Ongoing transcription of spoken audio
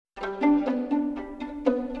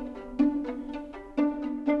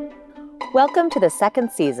Welcome to the second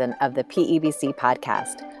season of the PEBC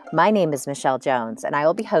podcast. My name is Michelle Jones, and I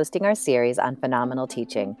will be hosting our series on phenomenal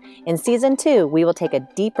teaching. In season 2, we will take a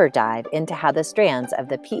deeper dive into how the strands of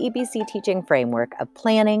the PEBC teaching framework of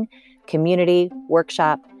planning, community,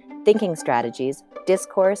 workshop, thinking strategies,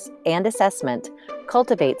 discourse, and assessment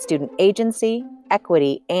cultivate student agency,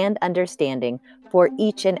 equity, and understanding for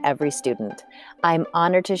each and every student. I'm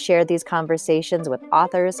honored to share these conversations with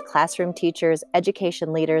authors, classroom teachers,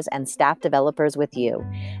 education leaders, and staff developers with you.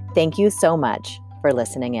 Thank you so much for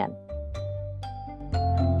listening in.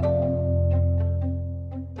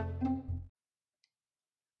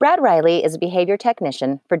 Brad Riley is a behavior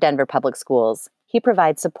technician for Denver Public Schools. He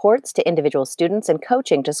provides supports to individual students and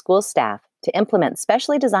coaching to school staff to implement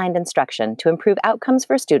specially designed instruction to improve outcomes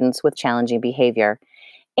for students with challenging behavior.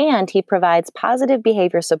 And he provides positive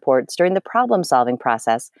behavior supports during the problem-solving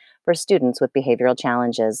process for students with behavioral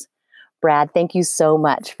challenges. Brad, thank you so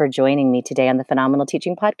much for joining me today on the Phenomenal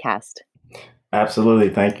Teaching Podcast. Absolutely.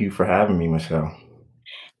 Thank you for having me, Michelle.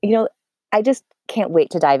 I just can't wait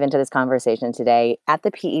to dive into this conversation today. At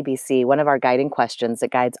the PEBC, one of our guiding questions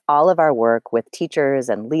that guides all of our work with teachers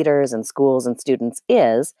and leaders and schools and students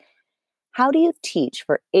is, how do you teach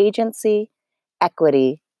for agency,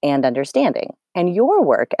 equity, and understanding? And your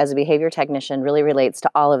work as a behavior technician really relates to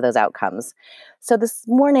all of those outcomes. So this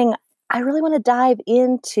morning, I really want to dive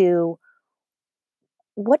into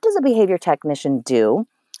what does a behavior technician do,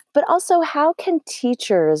 but also how can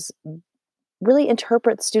teachers really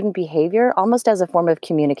interpret student behavior almost as a form of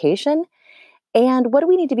communication? And what do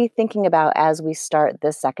we need to be thinking about as we start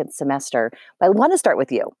this second semester? I want to start with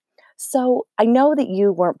you. So I know that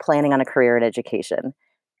you weren't planning on a career in education.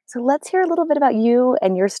 So let's hear a little bit about you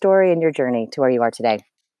and your story and your journey to where you are today.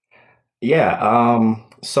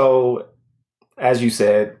 So as you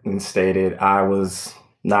said and stated, I was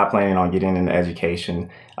not planning on getting into education.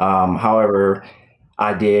 However,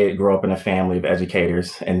 I did grow up in a family of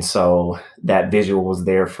educators. And so that visual was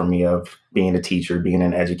there for me of being a teacher, being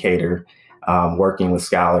an educator, working with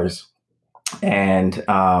scholars. And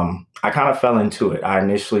I kind of fell into it. I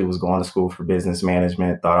initially was going to school for business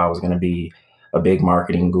management, thought I was going to be a big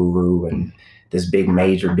marketing guru and this big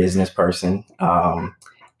major business person.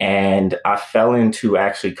 And I fell into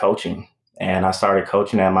actually coaching. And I started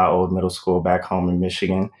coaching at my old middle school back home in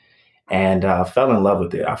Michigan and fell in love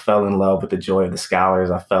with it. I fell in love with the joy of the scholars.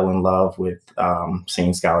 I fell in love with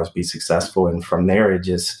seeing scholars be successful. And from there, it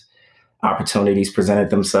just opportunities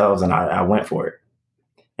presented themselves and I went for it.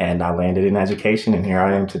 And I landed in education, and here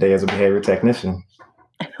I am today as a behavior technician.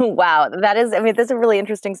 Wow, that's a really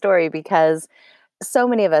interesting story because so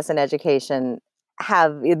many of us in education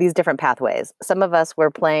have these different pathways. Some of us were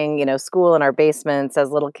playing, school in our basements as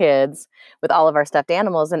little kids with all of our stuffed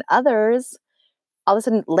animals, and others all of a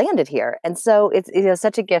sudden landed here. And so it's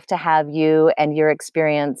such a gift to have you and your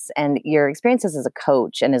experiences as a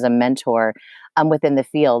coach and as a mentor within the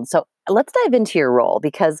field. So let's dive into your role,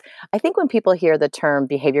 because I think when people hear the term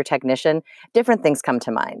behavior technician, different things come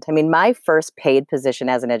to mind. I mean, my first paid position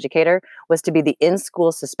as an educator was to be the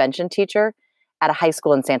in-school suspension teacher at a high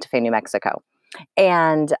school in Santa Fe, New Mexico.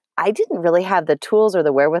 And I didn't really have the tools or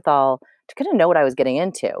the wherewithal to kind of know what I was getting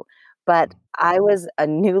into. But I was a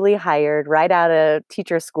newly hired, right out of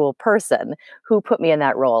teacher school person who put me in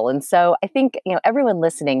that role. And so I think, everyone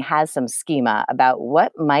listening has some schema about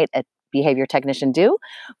what might a behavior technician do.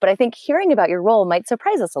 But I think hearing about your role might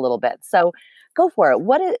surprise us a little bit. So go for it.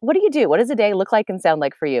 What do you do? What does a day look like and sound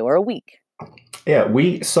like for you, or a week? Yeah,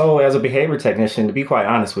 so as a behavior technician, to be quite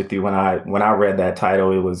honest with you, when I read that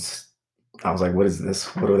title, I was like, what is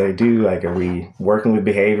this? What do they do? Like, are we working with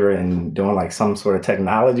behavior and doing like some sort of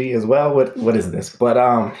technology as well? What is this?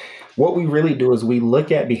 But what we really do is we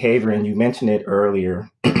look at behavior, and you mentioned it earlier.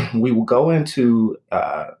 We will go into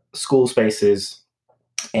school spaces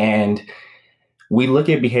and we look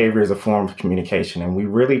at behavior as a form of communication, and we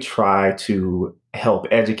really try to help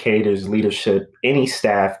educators, leadership, any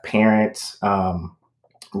staff, parents,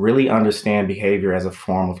 really understand behavior as a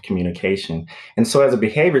form of communication. And so as a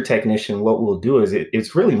behavior technician, what we'll do is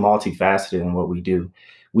it's really multifaceted in what we do.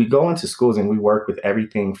 We go into schools and we work with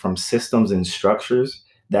everything from systems and structures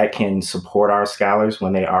that can support our scholars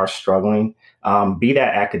when they are struggling, be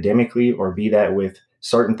that academically or be that with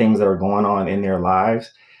certain things that are going on in their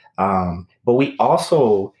lives. But we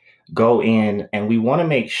also go in and we want to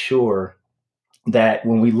make sure that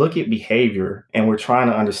when we look at behavior and we're trying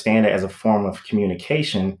to understand it as a form of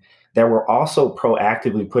communication, that we're also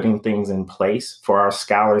proactively putting things in place for our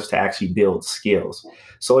scholars to actually build skills.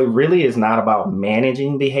 So it really is not about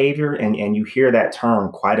managing behavior. And you hear that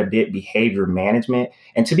term quite a bit, behavior management.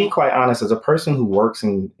 And to be quite honest, as a person who works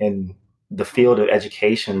in the field of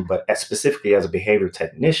education, but specifically as a behavior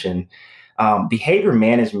technician, behavior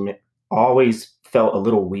management always felt a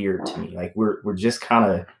little weird to me. Like we're just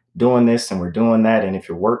kind of doing this and we're doing that, and if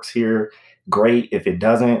it works here, great. If it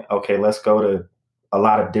doesn't, okay, let's go to a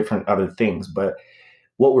lot of different other things. But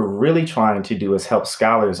what we're really trying to do is help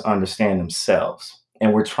scholars understand themselves.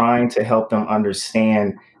 And we're trying to help them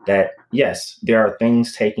understand that, yes, there are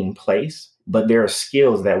things taking place, but there are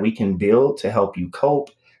skills that we can build to help you cope,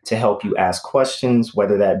 to help you ask questions,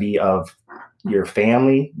 whether that be of your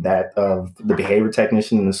family, that of the behavior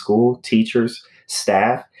technician in the school, teachers,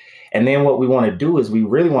 staff. And then what we want to do is we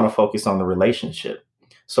really want to focus on the relationship.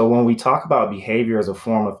 So when we talk about behavior as a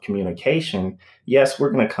form of communication, yes,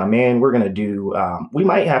 we're going to come in, we're going to do, we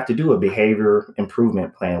might have to do a behavior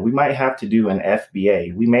improvement plan. We might have to do an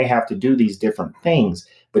FBA. We may have to do these different things,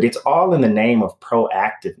 but it's all in the name of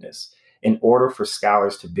proactiveness in order for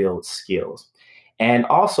scholars to build skills. And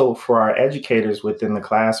also for our educators within the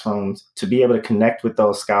classrooms to be able to connect with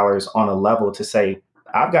those scholars on a level to say,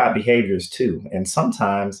 I've got behaviors too. And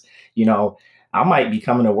sometimes, you know, I might be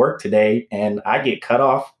coming to work today and I get cut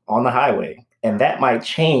off on the highway. And that might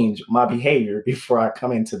change my behavior before I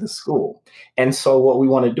come into the school. And so, what we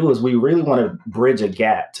want to do is we really want to bridge a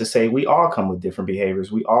gap to say we all come with different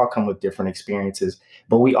behaviors, we all come with different experiences,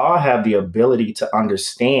 but we all have the ability to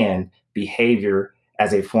understand behavior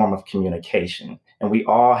as a form of communication. And we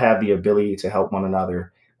all have the ability to help one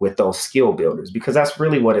another with those skill builders, because that's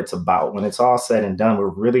really what it's about. When it's all said and done, we're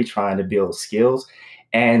really trying to build skills.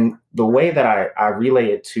 And the way that I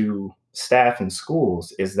relay it to staff in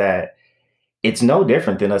schools is that it's no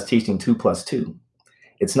different than us teaching 2 plus 2.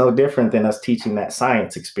 It's no different than us teaching that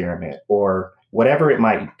science experiment or whatever it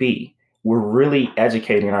might be. We're really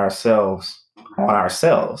educating ourselves on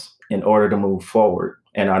ourselves in order to move forward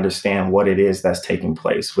and understand what it is that's taking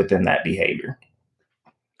place within that behavior.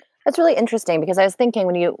 That's really interesting because I was thinking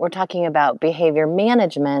when you were talking about behavior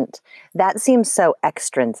management, that seems so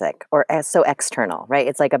extrinsic or so external, right?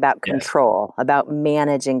 It's like about Yes. control, about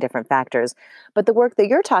managing different factors. But the work that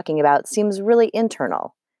you're talking about seems really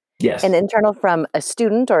internal, and Yes. internal from a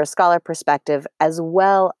student or a scholar perspective, as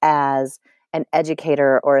well as an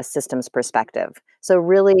educator or a systems perspective. So,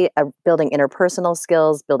 really building interpersonal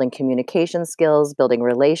skills, building communication skills, building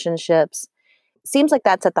relationships. Seems like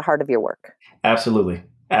that's at the heart of your work. Absolutely.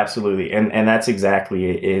 Absolutely. And that's exactly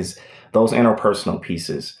it, is those interpersonal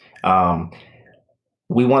pieces. Um,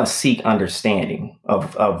 we want to seek understanding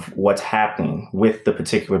of what's happening with the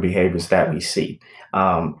particular behaviors that we see.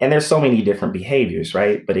 And there's so many different behaviors,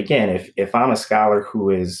 right? But again, if I'm a scholar who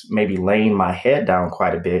is maybe laying my head down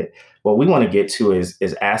quite a bit, what we want to get to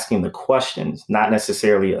is asking the questions, not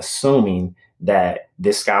necessarily assuming that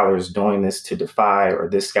this scholar is doing this to defy or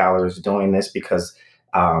this scholar is doing this because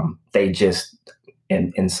they just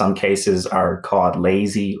in some cases are called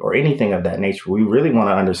lazy or anything of that nature. We really want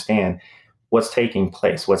to understand what's taking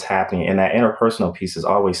place, what's happening, and that interpersonal piece is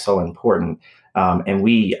always so important. And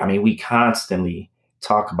I mean, we constantly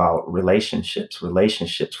talk about relationships,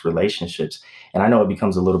 relationships, relationships, and I know it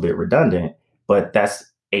becomes a little bit redundant, but that's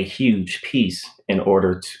a huge piece in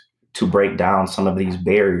order to break down some of these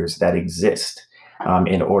barriers that exist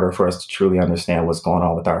in order for us to truly understand what's going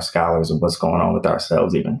on with our scholars and what's going on with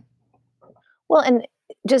ourselves, even. Well, and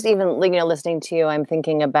just even listening to you, I'm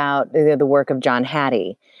thinking about the work of John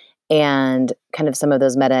Hattie and kind of some of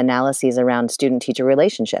those meta analyses around student teacher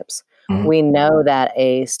relationships. Mhm. We know that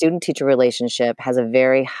a student teacher relationship has a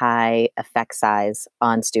very high effect size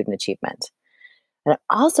on student achievement. And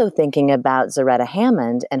I'm also thinking about Zaretta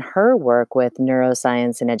Hammond and her work with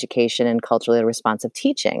neuroscience and education and culturally responsive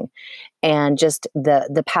teaching, and just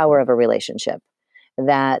the power of a relationship,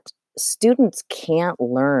 that students can't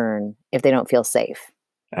learn if they don't feel safe.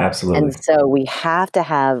 And Absolutely. so we have to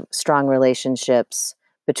have strong relationships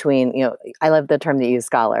between, I love the term that you use,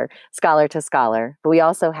 scholar to scholar, but we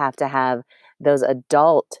also have to have those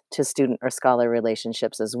adult to student or scholar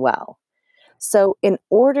relationships as well. So, in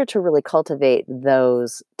order to really cultivate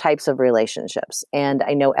those types of relationships, and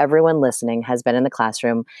I know everyone listening has been in the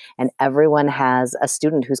classroom and everyone has a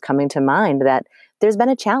student who's coming to mind that there's been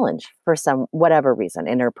a challenge for some whatever reason,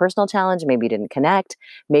 interpersonal challenge, maybe you didn't connect,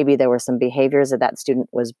 maybe there were some behaviors that that student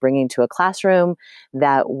was bringing to a classroom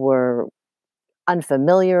that were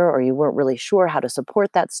unfamiliar or you weren't really sure how to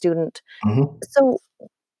support that student. Mhm. So,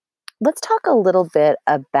 let's talk a little bit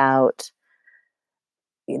about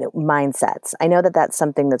mindsets. I know that that's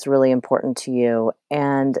something that's really important to you,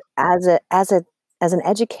 and as an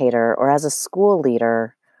educator or as a school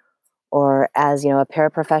leader or as a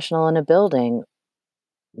paraprofessional in a building,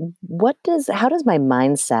 what does how does my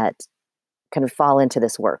mindset kind of fall into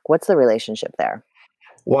this work? What's the relationship there?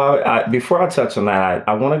 Well, before I touch on that,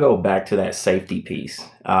 I want to go back to that safety piece.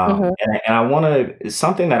 Mhm. And I want to,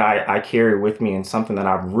 something that I carry with me and something that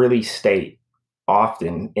I really state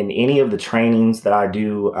often in any of the trainings that I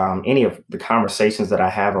do, any of the conversations that I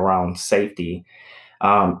have around safety,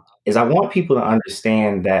 is I want people to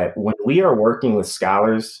understand that when we are working with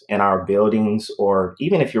scholars in our buildings, or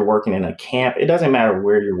even if you're working in a camp, it doesn't matter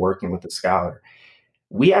where you're working with a scholar,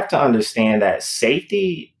 we have to understand that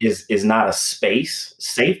safety is not a space.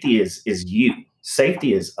 Safety is you.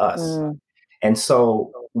 Safety is us. Mm. And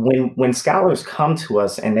so when scholars come to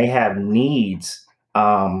us and they have needs,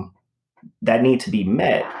 um, that need to be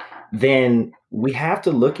met, then we have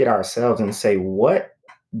to look at ourselves and say, what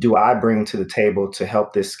do I bring to the table to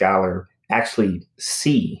help this scholar actually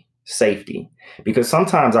see safety? Because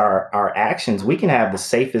sometimes our actions, we can have the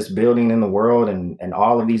safest building in the world and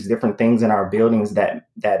all of these different things in our buildings that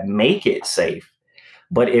make it safe.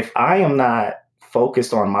 But if I am not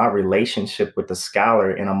focused on my relationship with the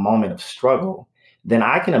scholar in a moment of struggle, then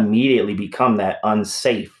I can immediately become that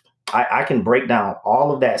unsafe. I can break down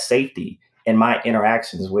all of that safety in my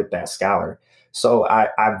interactions with that scholar. So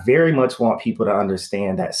I very much want people to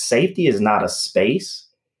understand that safety is not a space,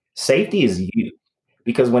 safety is you.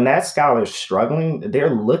 Because when that scholar is struggling,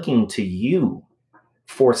 they're looking to you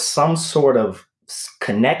for some sort of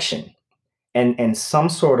connection and some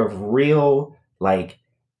sort of real, like,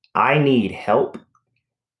 I need help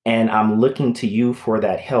and I'm looking to you for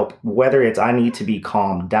that help, whether it's I need to be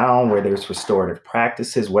calmed down, where there's restorative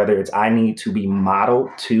practices, whether it's I need to be modeled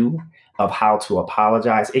to of how to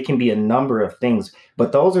apologize. It can be a number of things,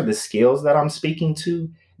 but those are the skills that I'm speaking to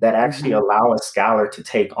that actually Mhm. allow a scholar to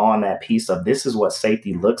take on that piece of this is what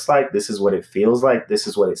safety looks like, this is what it feels like, this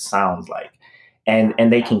is what it sounds like. And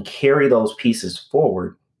they can carry those pieces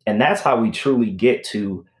forward. And that's how we truly get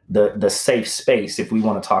to the safe space. If we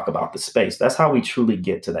want to talk about the space, that's how we truly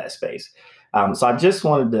get to that space. So I just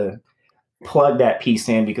wanted to plug that piece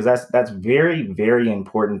in because that's very, very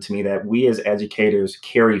important to me that we as educators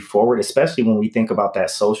carry forward, especially when we think about that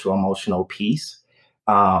social emotional piece.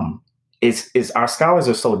 um, is our scholars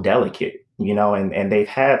are so delicate, and they've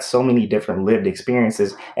had so many different lived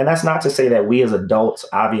experiences. And that's not to say that we as adults,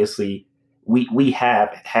 obviously, we have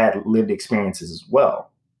had lived experiences as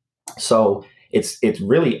well. So it's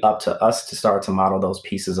really up to us to start to model those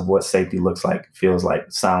pieces of what safety looks like, feels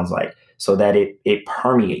like, sounds like, so that it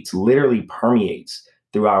permeates, literally permeates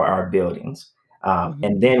throughout our buildings. And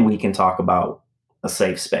Mhm. then we can talk about a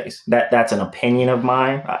safe space. That's an opinion of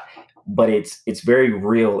mine, but it's very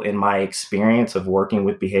real in my experience of working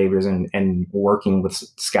with behaviors and working with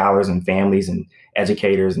scholars and families and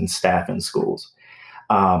educators and staff in schools.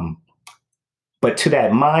 Um, but to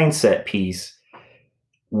that mindset piece,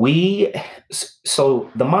 we so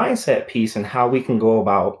the mindset piece and how we can go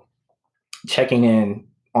about checking in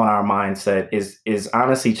on our mindset is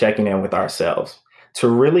honestly checking in with ourselves to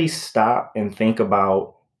really stop and think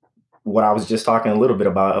about what I was just talking a little bit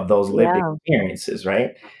about of those lived Yeah. experiences,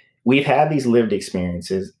 right? We've had these lived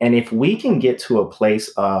experiences, and if we can get to a place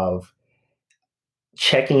of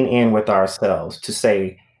checking in with ourselves to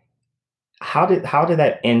say, how did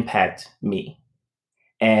that impact me,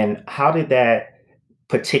 and how did that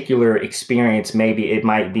particular experience, maybe it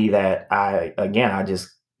might be that I just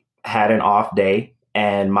had an off day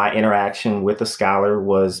and my interaction with a scholar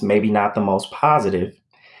was maybe not the most positive.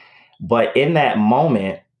 But in that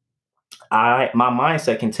moment, my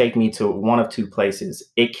mindset can take me to one of two places.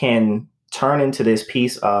 It can turn into this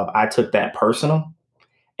piece of I took that personal.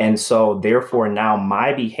 And so therefore now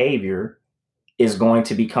my behavior is going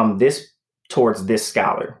to become this towards this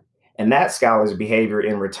scholar. And that scholar's behavior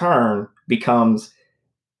in return becomes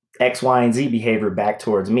X, Y, and Z behavior back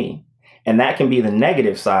towards me. And that can be the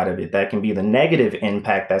negative side of it. That can be the negative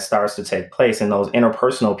impact that starts to take place in those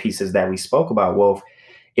interpersonal pieces that we spoke about. Well,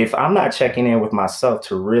 if I'm not checking in with myself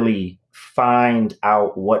to really find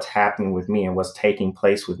out what's happening with me and what's taking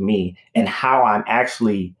place with me and how I'm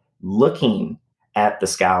actually looking at the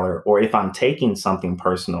scholar, or if I'm taking something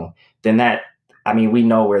personal, then I mean, we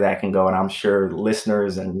know where that can go. And I'm sure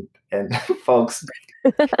listeners and folks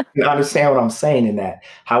you understand what I'm saying in that.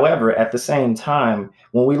 However, at the same time,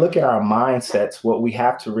 when we look at our mindsets, what we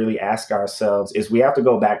have to really ask ourselves is we have to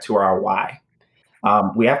go back to our why.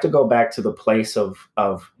 We have to go back to the place of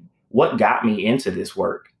what got me into this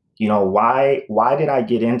work. Why did I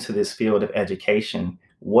get into this field of education?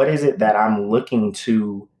 What is it that I'm looking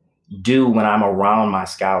to do when I'm around my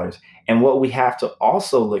scholars? And what we have to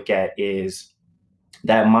also look at is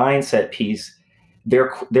that mindset piece.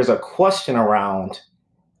 There's a question around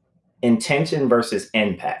intention versus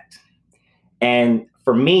impact. And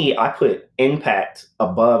for me, I put impact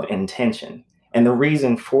above intention And the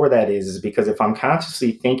reason for that is because if I'm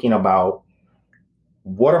consciously thinking about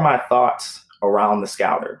what are my thoughts around the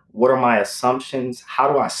scholar, what are my assumptions,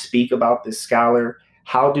 how do I speak about this scholar,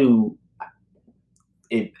 how do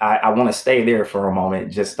I want to stay there for a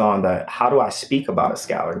moment just on the how do I speak about a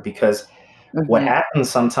scholar, because what Hmm. happens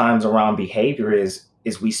sometimes around behavior is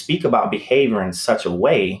we speak about behavior in such a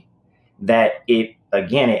way that it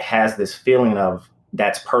has this feeling of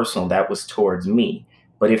that's personal, that was towards me.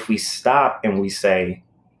 But if we stop and we say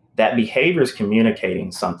that behavior is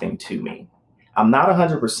communicating something to me, I'm not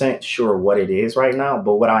 100% sure what it is right now,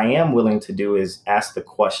 but what I am willing to do is ask the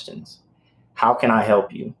questions. How can I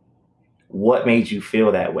help you? What made you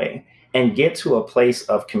feel that way? And get to a place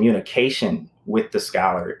of communication with the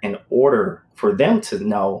scholar in order for them to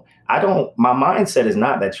know my mindset is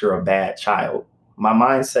not that you're a bad child. My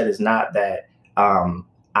mindset is not that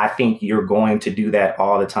I think you're going to do that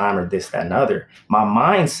all the time or this, that, and other. My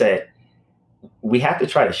mindset, we have to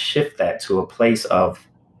try to shift that to a place of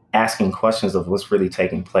asking questions of what's really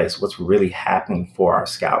taking place, what's really happening for our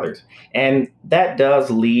scholars. And that does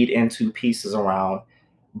lead into pieces around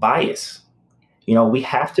bias. We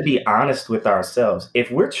have to be honest with ourselves.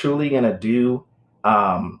 If we're truly going to do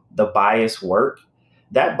the bias work,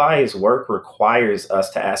 that bias work requires us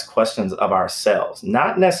to ask questions of ourselves,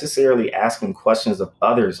 not necessarily asking questions of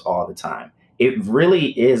others all the time. It really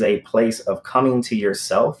is a place of coming to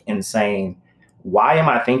yourself and saying, why am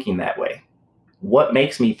I thinking that way? What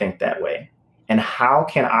makes me think that way? And how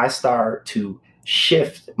can I start to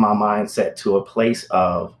shift my mindset to a place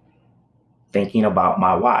of thinking about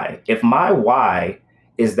my why? If my why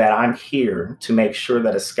is that I'm here to make sure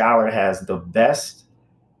that a scholar has the best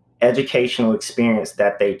educational experience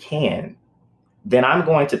that they can, then I'm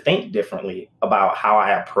going to think differently about how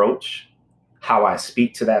I approach, how I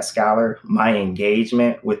speak to that scholar, my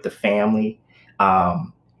engagement with the family.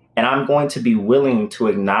 And I'm going to be willing to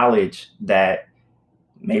acknowledge that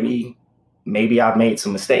maybe, maybe I've made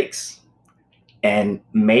some mistakes. And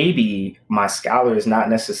maybe my scholar is not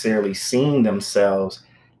necessarily seeing themselves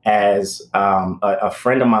as a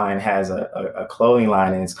friend of mine has a clothing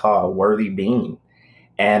line and it's called Worthy Being.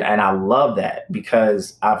 And I love that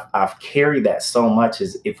because I've carried that so much.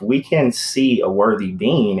 Is if we can see a worthy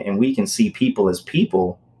being and we can see people as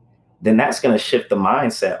people, then that's going to shift the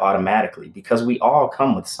mindset automatically because we all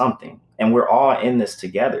come with something and we're all in this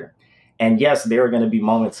together. And yes, there are going to be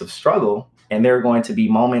moments of struggle and there are going to be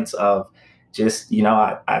moments of just,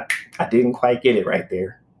 I didn't quite get it right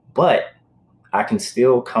there, but I can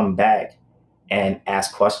still come back and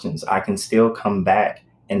ask questions. I can still come back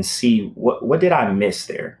and see what did I miss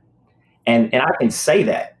there? And I can say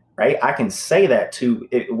that, right? I can say that to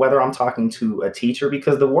whether I'm talking to a teacher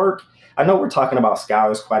because the work, I know we're talking about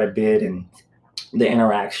scholars quite a bit and the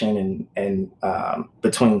interaction and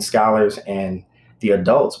between scholars and the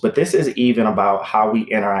adults, but this is even about how we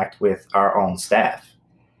interact with our own staff,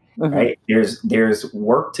 Hmm. right? There's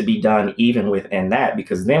work to be done even within that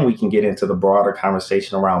because then we can get into the broader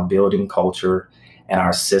conversation around building culture and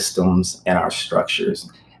our systems and our structures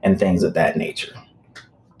and things of that nature.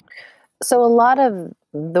 So a lot of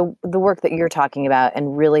the work that you're talking about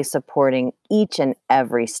and really supporting each and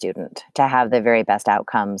every student to have the very best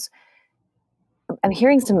outcomes. I'm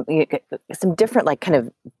hearing some different like kind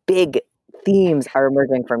of big themes are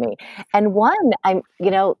emerging for me. And one,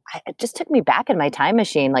 it just took me back in my time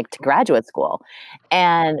machine, like to graduate school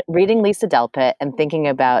and reading Lisa Delpit and thinking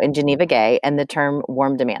about in Geneva Gay and the term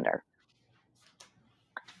warm demander.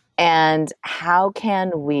 And how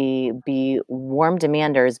can we be warm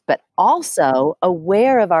demanders, but also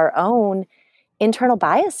aware of our own internal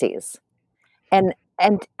biases and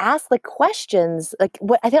ask the questions like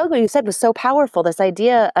what I feel like what you said was so powerful, this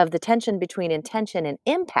idea of the tension between intention and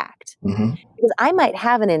impact. Hmm. Because I might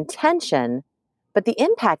have an intention, but the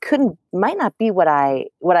impact couldn't might not be what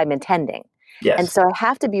I'm intending. And Yes. so I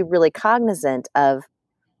have to be really cognizant of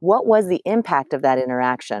what was the impact of that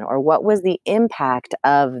interaction or what was the impact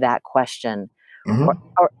of that question or Hmm.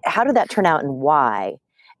 or how did that turn out and why?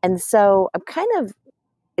 And so I'm kind of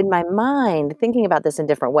in my mind thinking about this in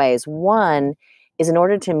different ways. One is in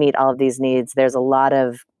order to meet all of these needs, there's a lot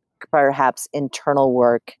of perhaps internal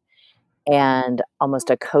work and almost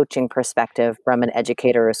a coaching perspective from an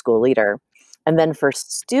educator or school leader. And then for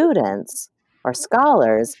students or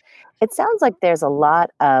scholars, it sounds like there's a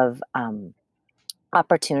lot of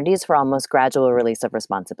opportunities for almost gradual release of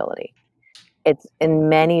responsibility. It's in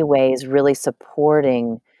many ways really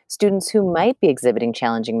supporting students who might be exhibiting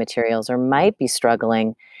challenging materials or might be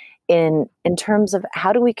struggling in terms of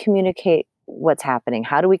how do we communicate what's happening?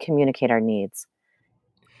 How do we communicate our needs?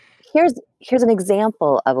 Here's here's an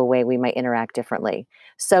example of a way we might interact differently.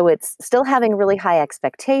 So it's still having really high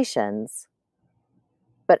expectations,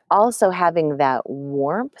 but also having that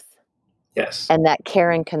warmth Yes. and that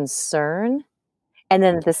care and concern. And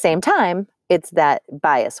then at the same time, it's that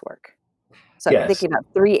bias work. So I'm Yes. thinking about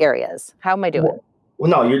 3 areas. How am I doing? Well,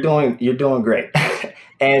 no, you're doing great.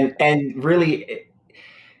 And really,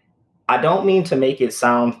 I don't mean to make it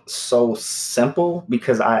sound so simple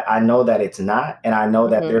because I know that it's not, and I know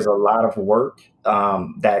that Mhm. there's a lot of work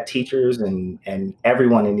that teachers and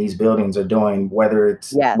everyone in these buildings are doing,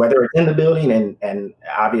 Yes. whether it's in the building and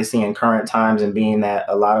obviously in current times, and being that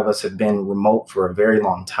a lot of us have been remote for a very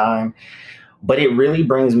long time. But it really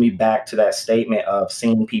brings me back to that statement of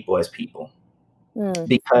seeing people as people, Mm.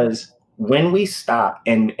 because when we stop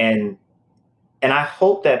and I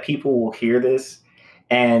hope that people will hear this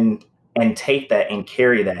and take that and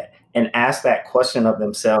carry that and ask that question of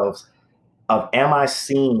themselves of, am I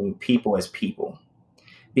seeing people as people?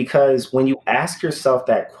 Because when you ask yourself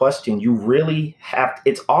that question, you really have,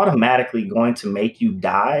 it's automatically going to make you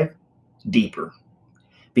dive deeper,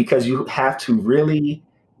 because you have to really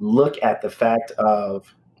look at the fact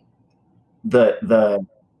of the the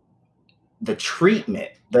the treatment,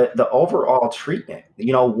 the overall treatment.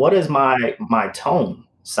 What does my tone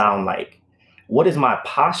sound like? What is my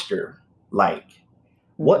posture like?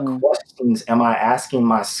 What Mhm. questions am I asking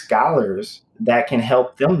my scholars that can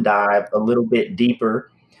help them dive a little bit deeper?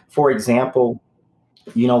 For example,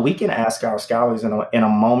 we can ask our scholars in a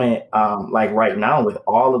moment, like right now, with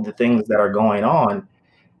all of the things that are going on,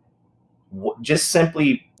 just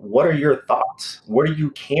simply, what are your thoughts? What are you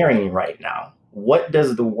carrying right now? What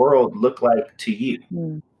does the world look like to you?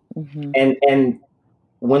 Mm. Mhm. And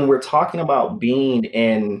when we're talking about being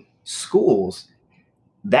in schools,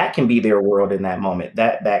 that can be their world in that moment,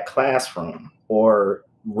 that classroom or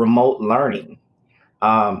remote learning.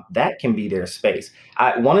 That can be their space.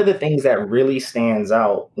 One of the things that really stands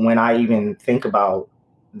out when I even think about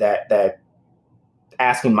that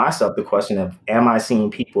asking myself the question of, am I seeing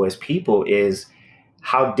people as people, is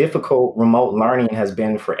how difficult remote learning has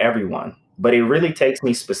been for everyone. But it really takes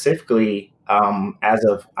me specifically, as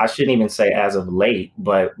of, I shouldn't even say as of late,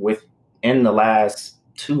 but within the last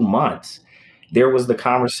 2 months, there was the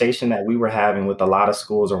conversation that we were having with a lot of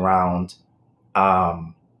schools around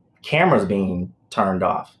um, cameras being turned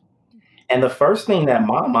off. And the first thing that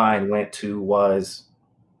my mind went to was,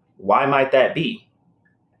 why might that be?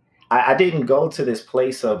 I didn't go to this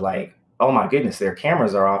place of like, oh my goodness, their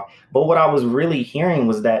cameras are off. But what I was really hearing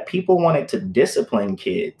was that people wanted to discipline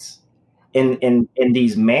kids in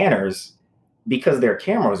these manners because their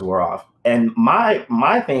cameras were off. And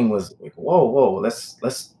my thing was like, whoa,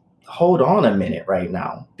 let's hold on a minute right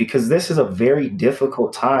now, because this is a very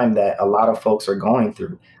difficult time that a lot of folks are going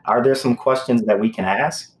through. Are there some questions that we can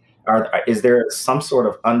ask? Is there some sort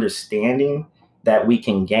of understanding that we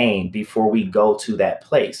can gain before we go to that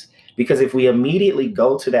place? Because if we immediately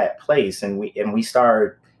go to that place and we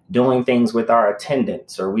start doing things with our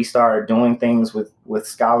attendance, or we start doing things with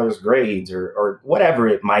scholars grades, or whatever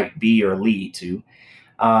it might be or lead to,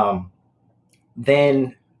 um,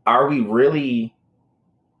 then are we really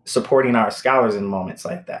supporting our scholars in moments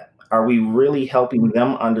like that? Are we really helping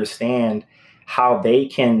them understand how they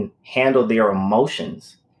can handle their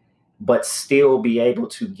emotions but still be able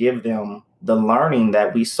to give them the learning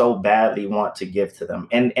that we so badly want to give to them?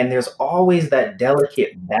 And there's always that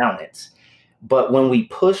delicate balance. But when we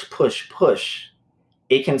push,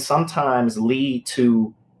 it can sometimes lead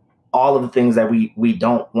to all of the things that we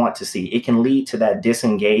don't want to see. It can lead to that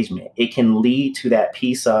disengagement. It can lead to that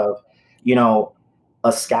piece of, you know,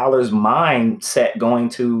 a scholar's mindset going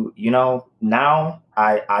to, now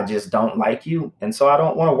I just don't like you, and so I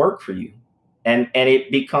don't want to work for you. And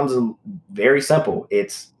it becomes very simple.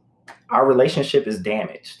 It's, our relationship is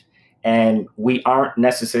damaged, and we aren't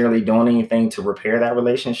necessarily doing anything to repair that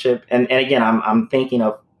relationship. And again, I'm thinking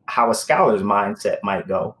of how a scholar's mindset might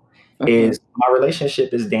go, Mhm. is, my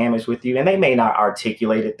relationship is damaged with you, and they may not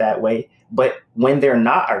articulate it that way, but when they're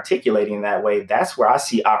not articulating that way, that's where I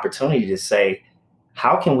see opportunity to say,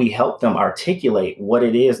 how can we help them articulate what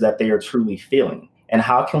it is that they are truly feeling? And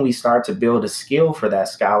how can we start to build a skill for that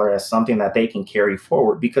scholar as something that they can carry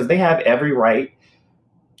forward? Because they have every right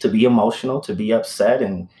to be emotional, to be upset.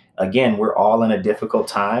 And again, we're all in a difficult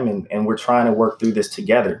time, and we're trying to work through this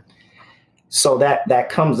together. So that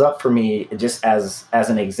comes up for me just as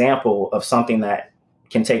an example of something that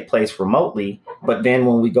can take place remotely. But then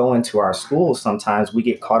when we go into our schools, sometimes we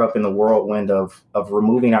get caught up in the whirlwind of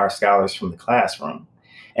removing our scholars from the classroom.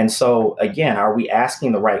 And so again, are we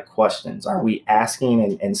asking the right questions? Are we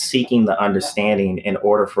asking and seeking the understanding in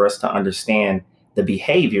order for us to understand the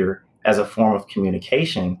behavior as a form of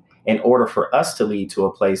communication in order for us to lead to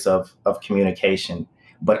a place of communication.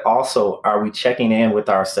 But also, are we checking in with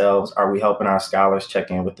ourselves? Are we helping our scholars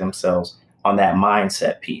check in with themselves on that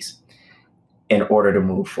mindset piece in order to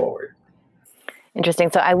move forward?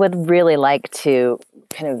 Interesting. So I would really like to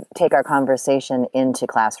kind of take our conversation into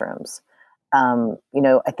classrooms.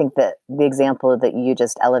 I think that the example that you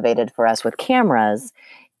just elevated for us with cameras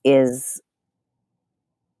is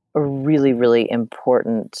a really, really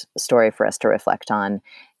important story for us to reflect on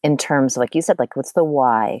in terms of, like you said, like what's the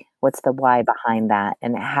why? What's the why behind that?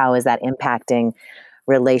 And how is that impacting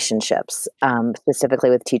relationships, specifically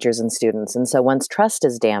with teachers and students? And so once trust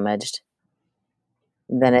is damaged,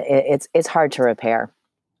 then it's hard to repair.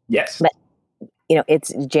 Yes. But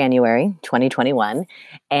it's January 2021,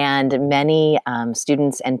 and many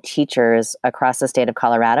students and teachers across the state of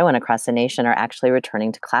Colorado and across the nation are actually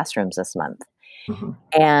returning to classrooms this month. Mm-hmm.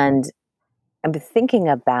 And I'm thinking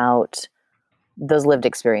about those lived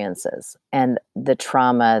experiences and the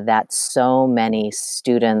trauma that so many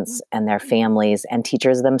students and their families and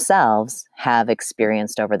teachers themselves have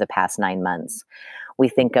experienced over the past 9 months. We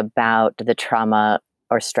think about the trauma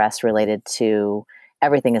or stress related to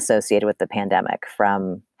everything associated with the pandemic,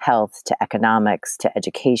 from health to economics to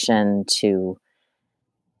education to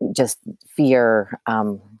just fear,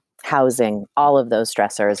 housing, all of those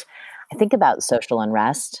stressors. I think about social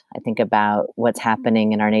unrest. I think about what's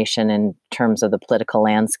happening in our nation in terms of the political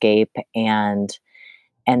landscape and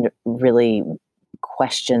really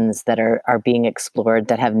questions that are being explored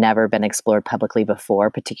that have never been explored publicly before,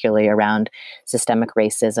 particularly around systemic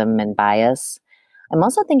racism and bias. I'm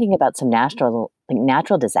also thinking about some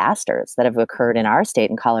natural disasters that have occurred in our state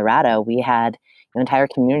in Colorado. We had entire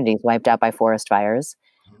communities wiped out by forest fires.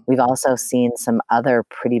 We've also seen some other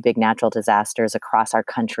pretty big natural disasters across our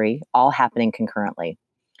country, all happening concurrently.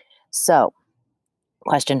 So,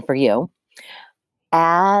 question for you.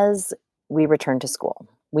 As we return to school,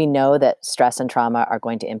 we know that stress and trauma are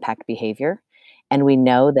going to impact behavior, and we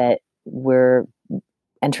know that we're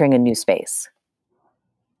entering a new space.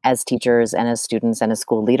 As teachers and as students and as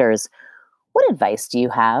school leaders, what advice do you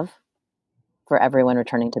have for everyone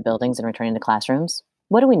returning to buildings and returning to classrooms?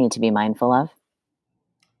 What do we need to be mindful of?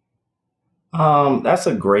 That's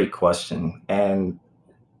a great question, and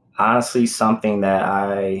honestly, something that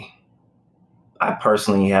I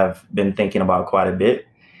personally have been thinking about quite a bit.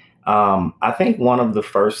 I think one of the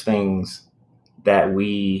first things that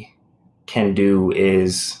we can do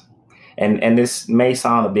is, and this may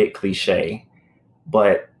sound a bit cliche,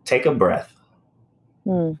 but take a breath.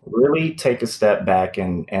 Really take a step back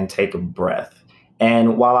and take a breath.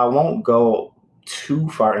 And while I won't go too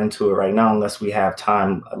far into it right now, unless we have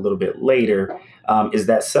time a little bit later, is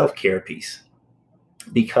that self care piece.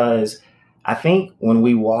 Because I think when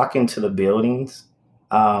we walk into the buildings,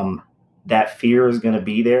 that fear is going to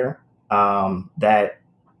be there. That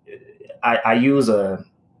I use a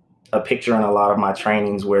picture in a lot of my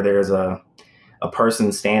trainings where there's a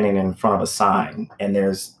person standing in front of a sign, and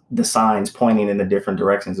there's the signs pointing in the different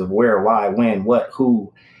directions of where, why, when, what,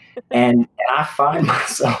 who. And I find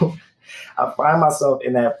myself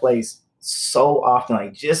in that place so often.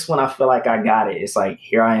 Like, just when I feel like I got it, it's like,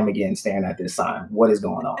 here I am again staring at this sign. What is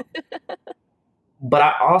going on? But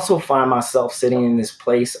I also find myself sitting in this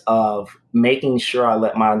place of making sure I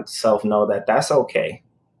let myself know that that's okay.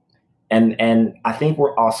 And I think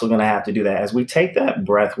we're also going to have to do that. As we take that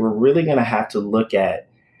breath, we're really going to have to look at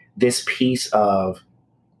this piece of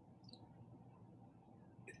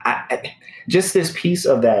just this piece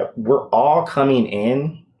of that we're all coming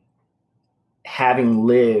in having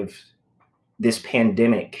lived this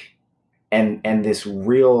pandemic and this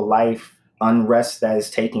real life unrest that is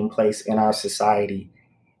taking place in our society,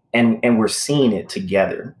 and we're seeing it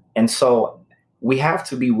together. And so we have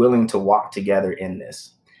to be willing to walk together in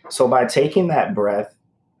this. So by taking that breath,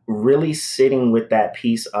 really sitting with that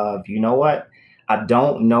piece of, you know what, I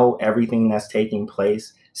don't know everything that's taking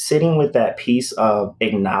place, sitting with that piece of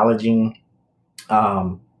acknowledging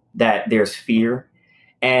that there's fear.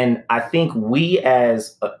 And I think we,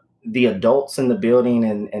 as the adults in the building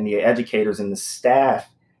and the educators and the staff,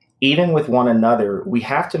 even with one another, we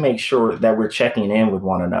have to make sure that we're checking in with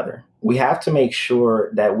one another. We have to make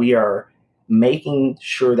sure that we are making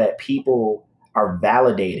sure that people are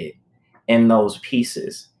validated in those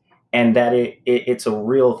pieces, and that it's a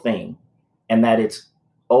real thing, and that it's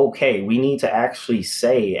okay. We need to actually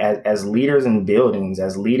say, as leaders in buildings,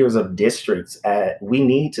 as leaders of districts, we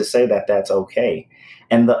need to say that that's okay.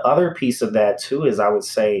 And the other piece of that too is, I would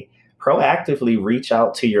say, proactively reach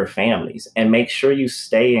out to your families and make sure you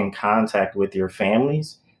stay in contact with your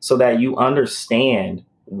families so that you understand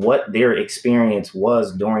what their experience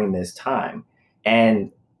was during this time.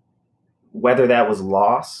 And whether that was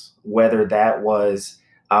loss, whether that was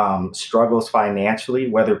struggles financially,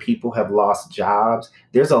 whether people have lost jobs,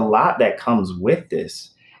 there's a lot that comes with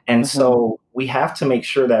this. And Mhm. so we have to make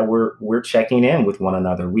sure that we're checking in with one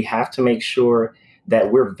another. We have to make sure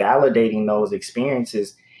that we're validating those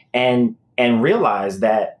experiences and realize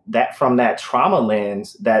that from that trauma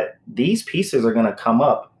lens that these pieces are going to come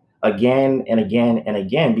up again and again and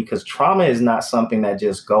again, because trauma is not something that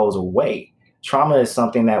just goes away. Trauma is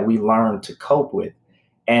something that we learn to cope with.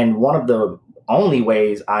 And one of the only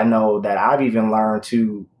ways I know that I've even learned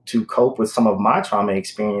to cope with some of my trauma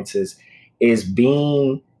experiences is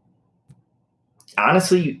being,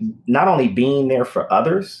 honestly, not only being there for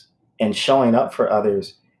others and showing up for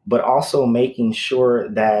others, but also making sure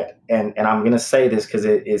that, and I'm going to say this because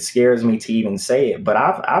it scares me to even say it, but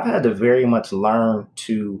I've had to very much learn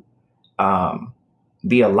to um,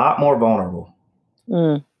 be a lot more vulnerable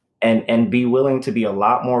Mm. and be willing to be a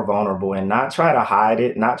lot more vulnerable and not try to hide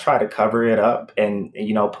it, not try to cover it up and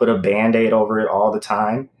put a band-aid over it all the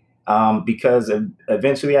time, because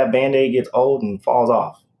eventually that band-aid gets old and falls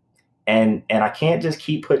off. And I can't just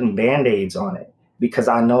keep putting band-aids on it because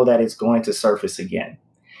I know that it's going to surface again.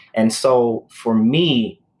 And so for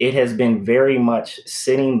me, it has been very much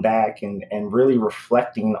sitting back and really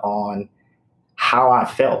reflecting on how I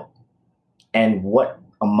felt and what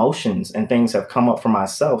emotions and things have come up for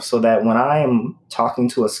myself, so that when I am talking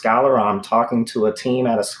to a scholar, or I'm talking to a team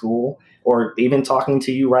at a school, or even talking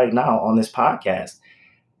to you right now on this podcast,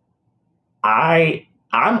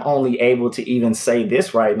 I'm only able to even say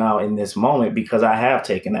this right now in this moment because I have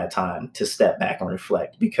taken that time to step back and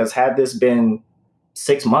reflect. Because had this been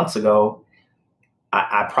 6 months ago,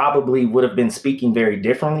 I probably would have been speaking very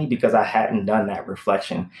differently because I hadn't done that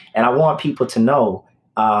reflection. And I want people to know,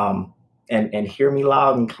 and hear me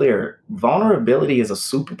loud and clear, vulnerability is a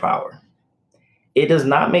superpower. It does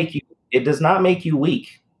not make you, it does not make you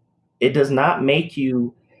weak. It does not make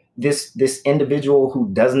you this individual who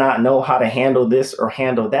does not know how to handle this or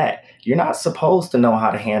handle that. You're not supposed to know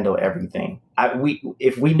how to handle everything.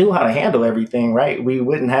 If we knew how to handle everything, right, we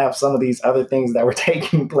wouldn't have some of these other things that were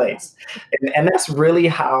taking place. And that's really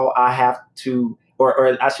how I have to,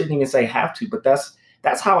 or I shouldn't even say have to, but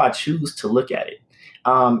that's how I choose to look at it.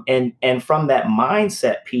 And from that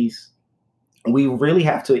mindset piece, we really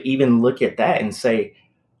have to even look at that and say,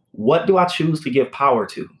 what do I choose to give power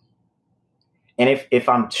to? And if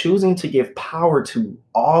I'm choosing to give power to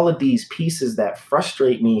all of these pieces that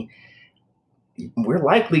frustrate me, we're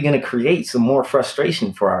likely going to create some more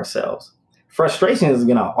frustration for ourselves. Frustration is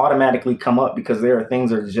going to automatically come up because there are things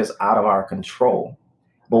that are just out of our control.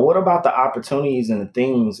 But what about the opportunities and the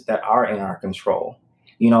things that are in our control?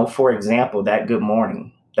 For example, that good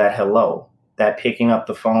morning, that hello, that picking up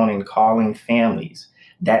the phone and calling families,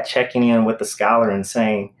 that checking in with the scholar and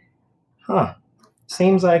saying, huh,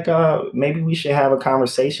 seems like maybe we should have a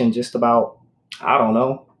conversation just about, I don't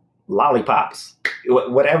know, lollipops,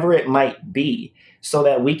 whatever it might be, so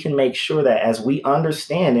that we can make sure that as we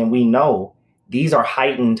understand and we know these are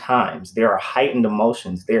heightened times, there are heightened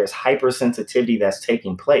emotions, there's hypersensitivity that's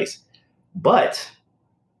taking place. But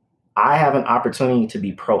I have an opportunity to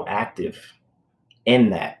be proactive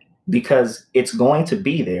in that because it's going to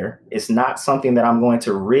be there. It's not something that I'm going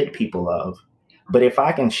to rid people of. But if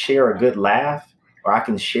I can share a good laugh, or I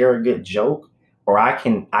can share a good joke, or I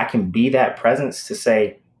can be that presence to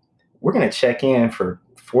say, we're going to check in for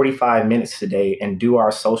 45 minutes today and do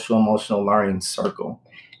our social emotional learning circle.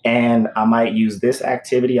 And I might use this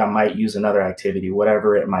activity, I might use another activity,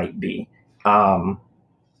 whatever it might be. Um,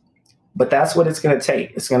 but that's what it's going to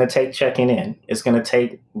take. It's going to take checking in. It's going to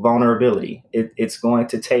take vulnerability. It's going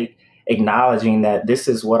to take acknowledging that this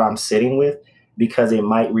is what I'm sitting with because it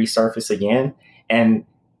might resurface again. And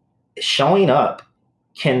showing up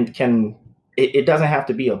it doesn't have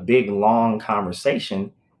to be a big, long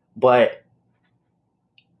conversation, but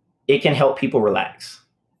it can help people relax.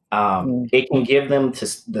 Mm. It can give them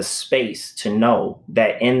the space to know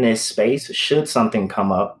that in this space, should something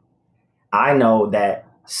come up, I know that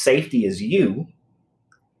safety is you.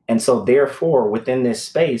 And so therefore, within this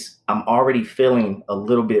space, I'm already feeling a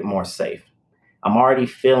little bit more safe. I'm already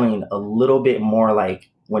feeling a little bit more like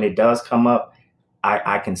when it does come up,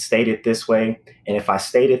 I can state it this way. And if I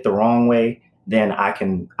state it the wrong way, then I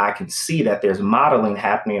can see that there's modeling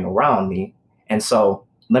happening around me. And so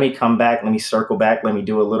let me come back, let me circle back, let me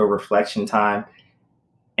do a little reflection time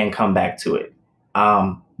and come back to it.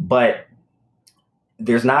 But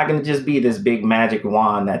there's not going to just be this big magic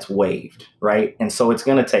wand that's waved, right? And so it's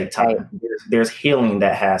going to take Right. time. There's healing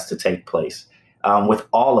that has to take place with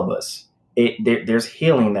all of us. there's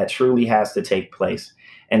healing that truly has to take place.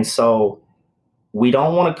 And so we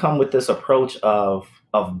don't want to come with this approach of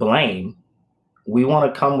blame. We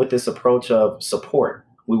want to come with this approach of support.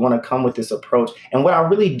 We want to come with this approach. And what I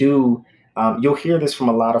really do, you'll hear this from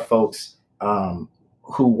a lot of folks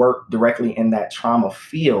who work directly in that trauma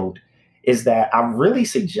field, is that I really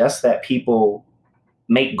suggest that people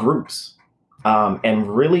make groups,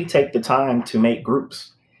 and really take the time to make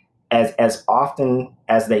groups as often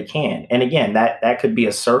as they can. And again, that could be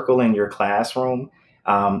a circle in your classroom.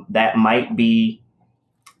 That might be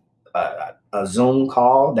a Zoom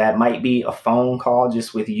call. That might be a phone call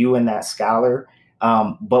just with you and that scholar.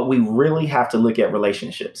 But we really have to look at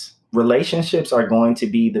relationships. Relationships are going to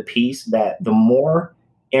be the piece that the more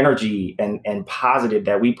energy and positive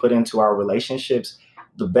that we put into our relationships,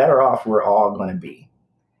 the better off we're all going to be.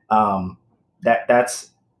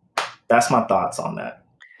 That's my thoughts on that.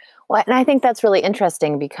 Well, and I think that's really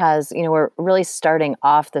interesting because, we're really starting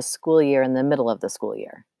off the school year in the middle of the school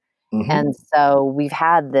year. Hmm. And so we've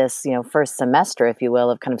had this, first semester, if you will,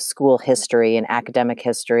 of kind of school history and academic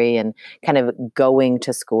history and kind of going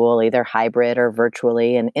to school, either hybrid or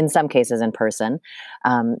virtually, and in some cases in person.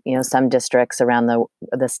 Some districts around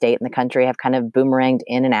the state and the country have kind of boomeranged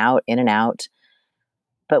in and out, in and out.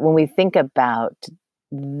 But when we think about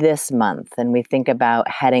this month and we think about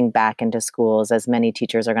heading back into schools, as many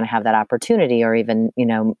teachers are going to have that opportunity, or even,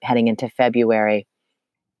 heading into February,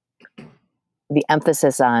 the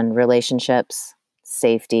emphasis on relationships,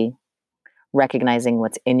 safety, recognizing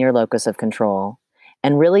what's in your locus of control,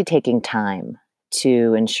 and really taking time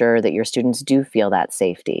to ensure that your students do feel that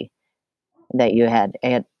safety that you had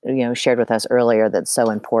shared with us earlier, that's so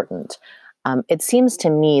important. It seems to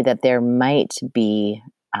me that there might be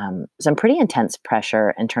some pretty intense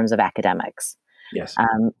pressure in terms of academics. Yes.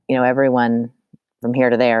 Everyone from here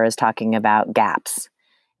to there is talking about gaps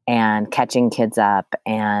and catching kids up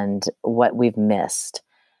and what we've missed.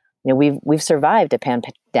 We've survived a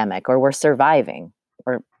pandemic, or we're surviving,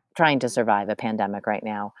 or trying to survive a pandemic right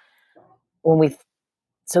now.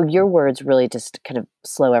 So your words really just kind of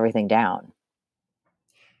slow everything down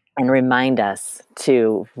and remind us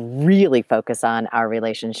to really focus on our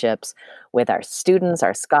relationships with our students,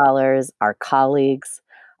 our scholars, our colleagues,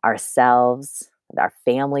 ourselves, our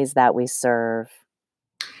families that we serve.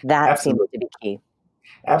 That seems Absolutely. to be key.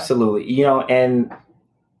 Absolutely. And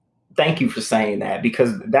thank you for saying that,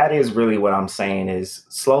 because that is really what I'm saying is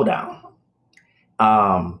slow down.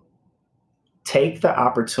 Um, Take the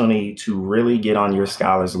opportunity to really get on your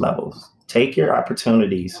scholars levels. Take your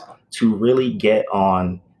opportunities to really get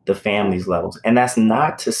on the families levels. And that's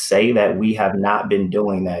not to say that we have not been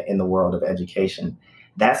doing that in the world of education.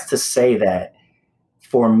 That's to say that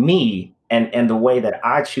for me, and the way that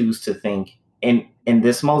I choose to think in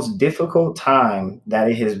this most difficult time that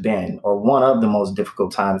it has been, or one of the most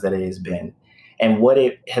difficult times that it has been, and what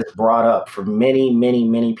it has brought up for many, many,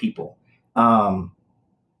 many people, um,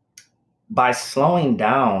 by slowing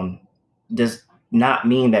down does not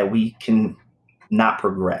mean that we can not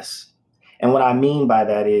progress. And what I mean by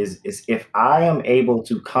that is if I am able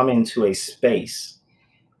to come into a space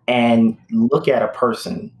and look at a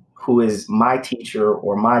person who is my teacher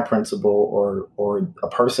or my principal or a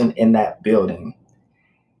person in that building,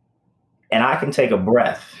 and I can take a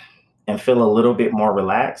breath and feel a little bit more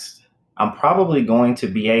relaxed, I'm probably going to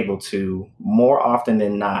be able to, more often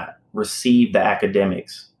than not, receive the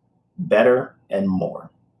academics better and more.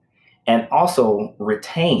 And also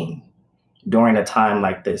retain during a time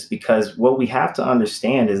like this, because what we have to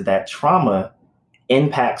understand is that trauma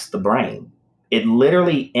impacts the brain. It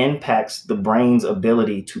literally impacts the brain's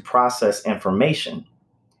ability to process information.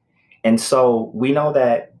 And so we know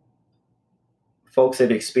that folks have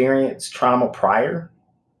experienced trauma prior.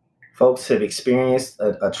 Folks have experienced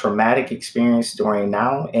a traumatic experience during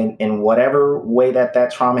now. And in whatever way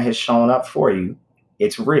that trauma has shown up for you,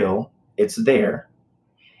 it's real, it's there.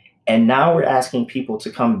 And now we're asking people to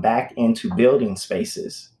come back into building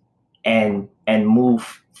spaces and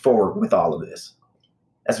move forward with all of this.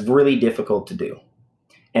 That's really difficult to do.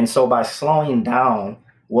 And so by slowing down,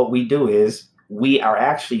 what we do is we are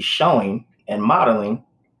actually showing and modeling,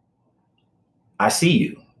 I see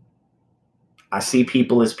you. I see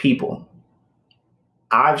people as people.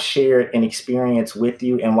 I've shared an experience with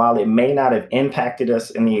you, and while it may not have impacted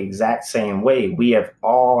us in the exact same way, we have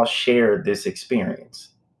all shared this experience.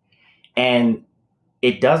 And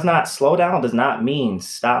it does not, slow down does not mean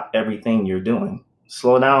stop everything you're doing.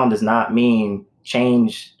 Slow down does not mean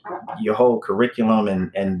change your whole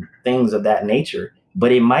curriculum and things of that nature,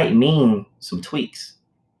 but it might mean some tweaks.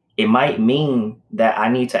 It might mean that I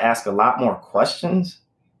need to ask a lot more questions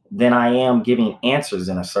than I am giving answers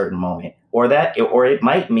in a certain moment. or it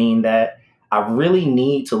might mean that I really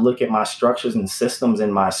need to look at my structures and systems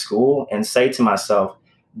in my school and say to myself,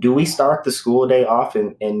 do we start the school day off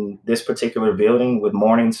in this particular building with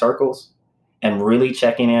morning circles and really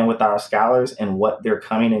checking in with our scholars and what they're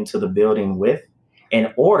coming into the building with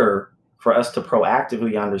in order for us to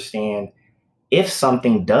proactively understand if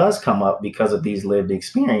something does come up because of these lived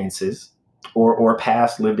experiences or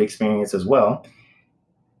past lived experience as well,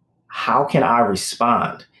 how can I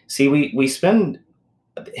respond? See, we spend,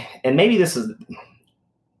 and maybe this is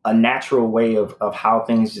a natural way of how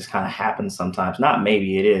things just kind of happen sometimes. Not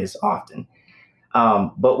maybe, it is often.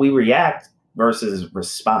 But we react versus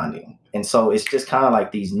responding. And so it's just kind of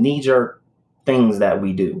like these knee jerk things that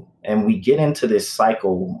we do. And we get into this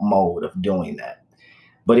cycle mode of doing that.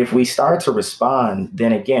 But if we start to respond,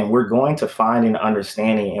 then again, we're going to find an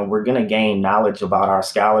understanding and we're going to gain knowledge about our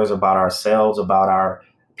scholars, about ourselves, about our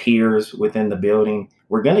peers within the building.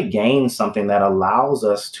 We're going to gain something that allows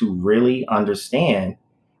us to really understand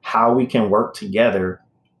how we can work together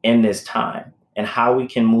in this time and how we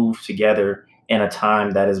can move together in a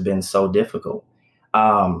time that has been so difficult.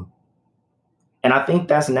 And I think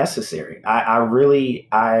that's necessary.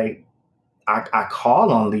 I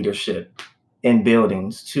call on leadership in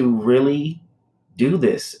buildings to really do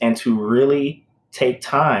this and to really take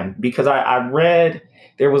time because I read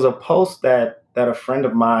there was a post that a friend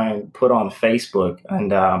of mine put on Facebook,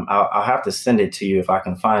 and I'll have to send it to you if I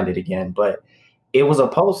can find it again. But it was a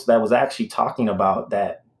post that was actually talking about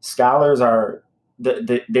that scholars are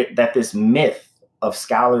that this myth of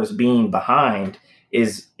scholars being behind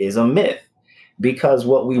is a myth because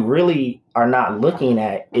what we really are not looking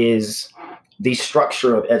at is the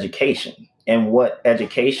structure of education and what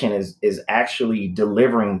education is actually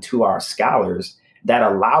delivering to our scholars that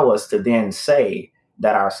allow us to then say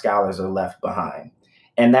that our scholars are left behind.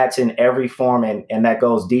 And that's in every form. And that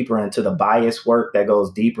goes deeper into the bias work, that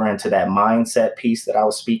goes deeper into that mindset piece that I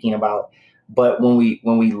was speaking about. But when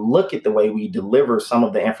we look at the way we deliver some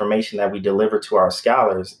of the information that we deliver to our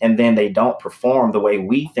scholars, and then they don't perform the way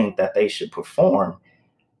we think that they should perform,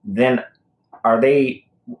 then are they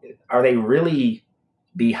really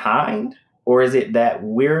behind? Or is it that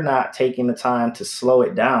we're not taking the time to slow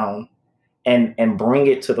it down and bring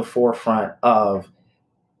it to the forefront of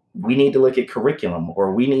we need to look at curriculum,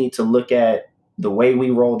 or we need to look at the way we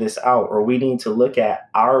roll this out, or we need to look at,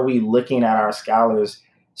 are we looking at our scholars'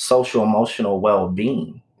 social emotional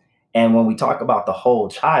well-being? And when we talk about the whole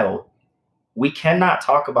child, we cannot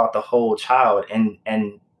talk about the whole child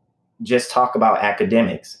and just talk about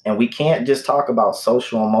academics. And we can't just talk about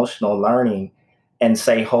social emotional learning and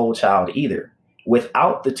say whole child either.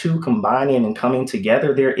 Without the two combining and coming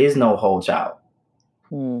together, there is no whole child.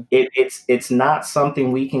 It's not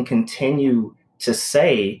something we can continue to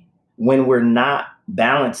say when we're not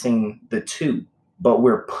balancing the two, but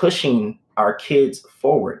we're pushing our kids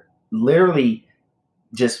forward. Literally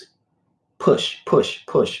just push, push,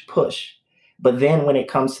 push, push. But then when it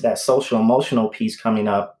comes to that social emotional piece coming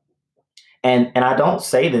up, and I don't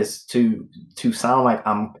say this to sound like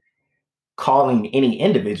I'm calling any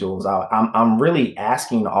individuals out. I'm really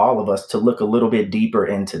asking all of us to look a little bit deeper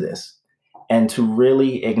into this and to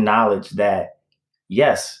really acknowledge that,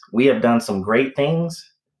 yes, we have done some great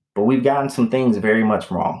things, but we've gotten some things very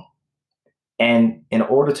much wrong. And in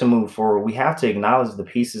order to move forward, we have to acknowledge the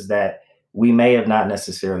pieces that we may have not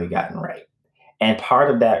necessarily gotten right. And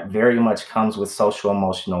part of that very much comes with social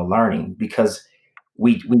emotional learning because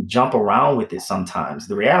we jump around with it sometimes.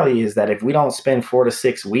 The reality is that if we don't spend 4 to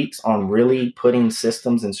 6 weeks on really putting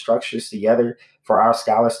systems and structures together for our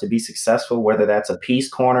scholars to be successful, whether that's a peace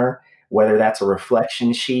corner, whether that's a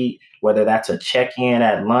reflection sheet, whether that's a check-in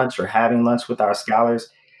at lunch or having lunch with our scholars,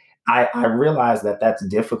 I realize that that's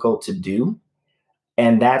difficult to do.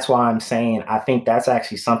 And that's why I'm saying I think that's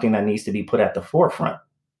actually something that needs to be put at the forefront.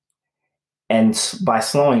 And by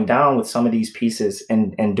slowing down with some of these pieces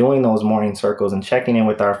and doing those morning circles and checking in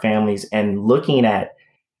with our families and looking at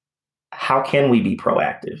how can we be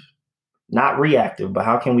proactive, not reactive, but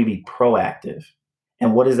how can we be proactive?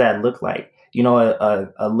 And what does that look like? You know,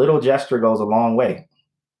 a little gesture goes a long way.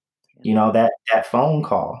 You know, that phone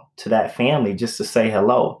call to that family just to say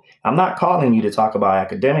hello. I'm not calling you to talk about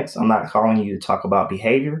academics. I'm not calling you to talk about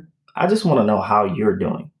behavior. I just want to know how you're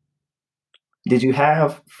doing. Did you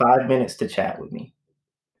have 5 minutes to chat with me?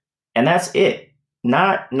 And that's it.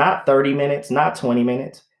 Not 30 minutes, not 20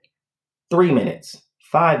 minutes, 3 minutes,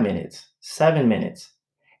 5 minutes, 7 minutes.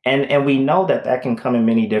 And we know that that can come in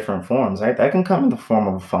many different forms, right? That can come in the form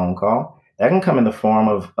of a phone call. That can come in the form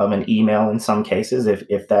of an email in some cases,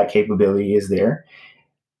 if that capability is there.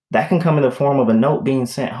 That can come in the form of a note being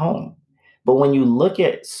sent home. But when you look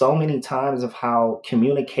at so many times of how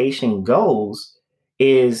communication goes,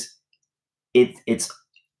 is it's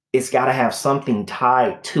got to have something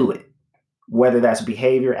tied to it, whether that's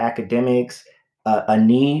behavior, academics, a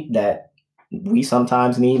need that we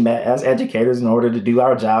sometimes need met as educators in order to do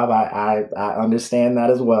our job. I understand that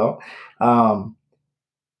as well.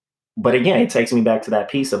 But again, it takes me back to that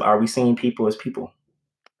piece of, are we seeing people as people?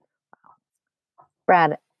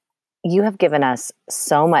 Brad, you have given us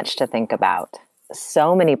so much to think about,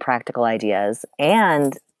 so many practical ideas,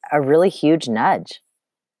 and a really huge nudge.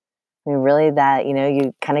 I mean, really that,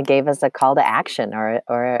 you kind of gave us a call to action or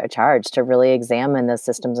a charge to really examine those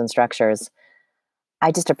systems and structures.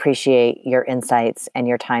 I just appreciate your insights and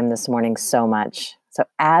your time this morning so much. So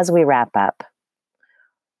as we wrap up,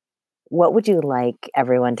 what would you like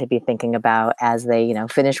everyone to be thinking about as they,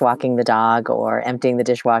 finish walking the dog or emptying the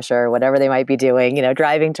dishwasher, or whatever they might be doing,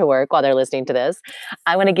 driving to work while they're listening to this?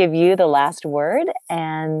 I want to give you the last word,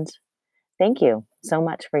 and thank you so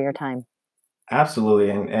much for your time. Absolutely.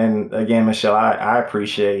 And again, Michelle, I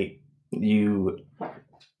appreciate you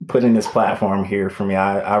putting this platform here for me.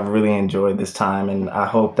 I really enjoyed this time, and I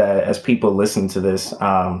hope that as people listen to this,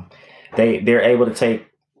 they're able to take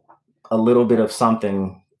a little bit of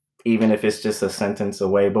something, even if it's just a sentence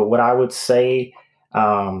away. But what I would say,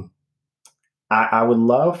 I would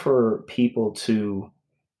love for people to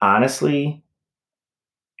honestly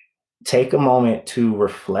take a moment to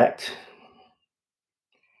reflect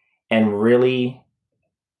and really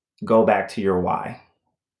go back to your why.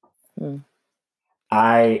 Mm.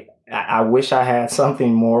 I wish I had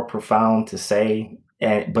something more profound to say,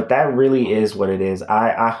 but that really is what it is.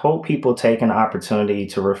 I hope people take an opportunity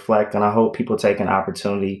to reflect, and I hope people take an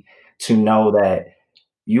opportunity to know that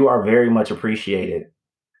you are very much appreciated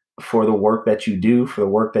for the work that you do, for the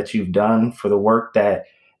work that you've done, for the work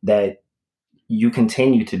that you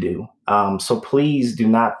continue to do. So please do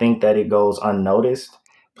not think that it goes unnoticed.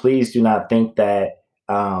 Please do not think that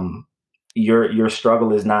your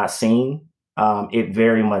struggle is not seen. It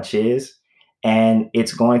very much is. And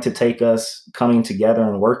it's going to take us coming together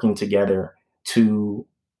and working together to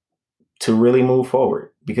really move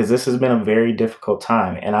forward, because this has been a very difficult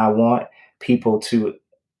time. And I want people to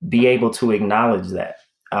be able to acknowledge that.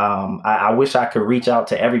 I wish I could reach out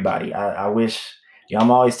to everybody. I wish,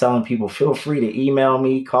 I'm always telling people, feel free to email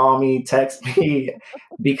me, call me, text me,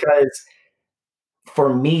 because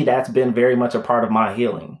for me, that's been very much a part of my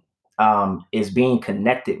healing. Is being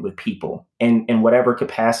connected with people in whatever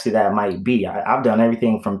capacity that might be. I've done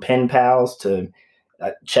everything from pen pals to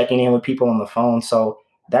checking in with people on the phone. So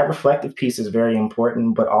that reflective piece is very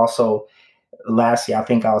important. But also, lastly, I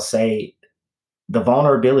think I'll say the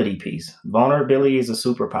vulnerability piece. Vulnerability is a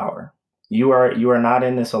superpower. You are not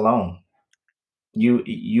in this alone.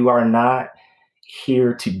 You are not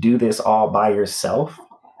here to do this all by yourself.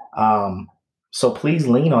 So please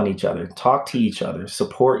lean on each other, talk to each other,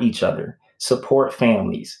 support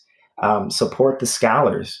families, support the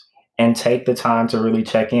scholars, and take the time to really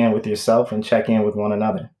check in with yourself and check in with one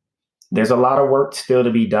another. There's a lot of work still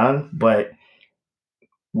to be done, but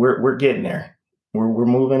we're getting there. We're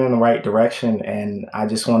moving in the right direction, and I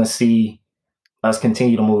just want to see us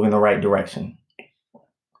continue to move in the right direction.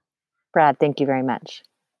 Brad, thank you very much.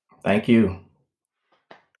 Thank you.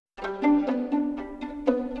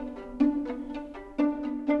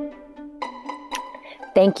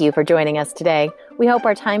 Thank you for joining us today. We hope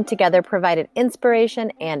our time together provided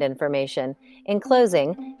inspiration and information. In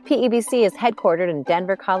closing, PEBC is headquartered in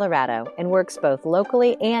Denver, Colorado, and works both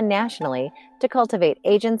locally and nationally to cultivate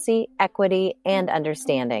agency, equity, and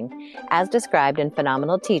understanding, as described in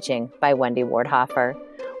Phenomenal Teaching by Wendy Ward-Hoffer.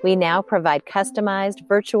 We now provide customized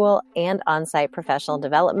virtual and on-site professional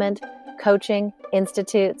development, coaching,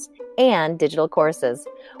 institutes, and digital courses.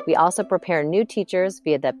 We also prepare new teachers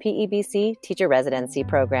via the PEBC Teacher Residency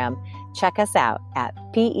Program. Check us out at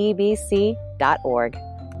pebc.org.